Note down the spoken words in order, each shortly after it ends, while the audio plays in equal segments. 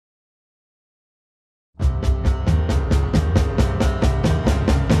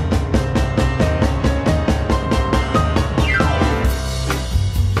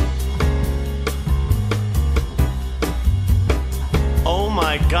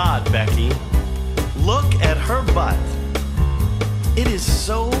God, Becky, look at her butt. It is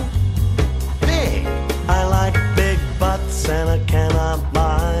so big. I like big butts and I cannot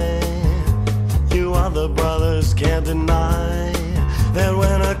lie. You other brothers can't deny that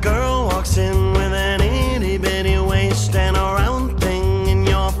when a girl walks in with an itty bitty waist and a round thing in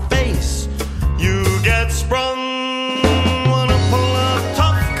your face, you get sprung. Wanna pull up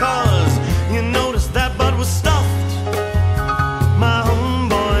tough cause you notice that butt was stuffed. My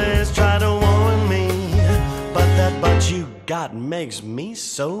homeboys try to warn me, but that butt you got makes me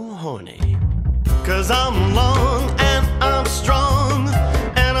so horny. Cause I'm long and I'm strong,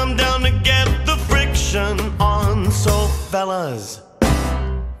 and I'm down to get the friction on. So fellas,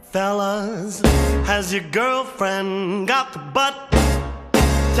 has your girlfriend got the butt?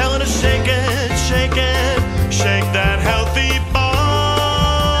 Tell her to shake it, shake it, shake that healthy butt.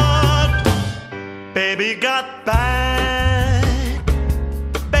 Baby got back,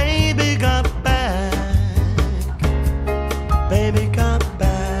 baby got back, baby got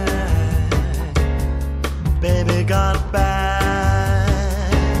back, baby got back.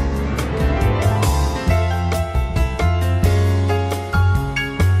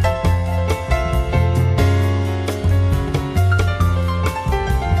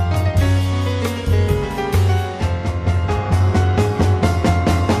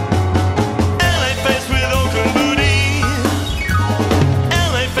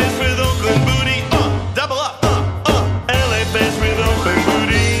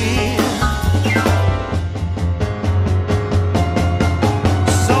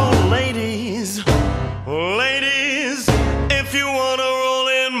 Ladies, if you wanna roll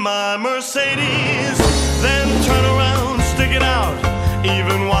in my Mercedes,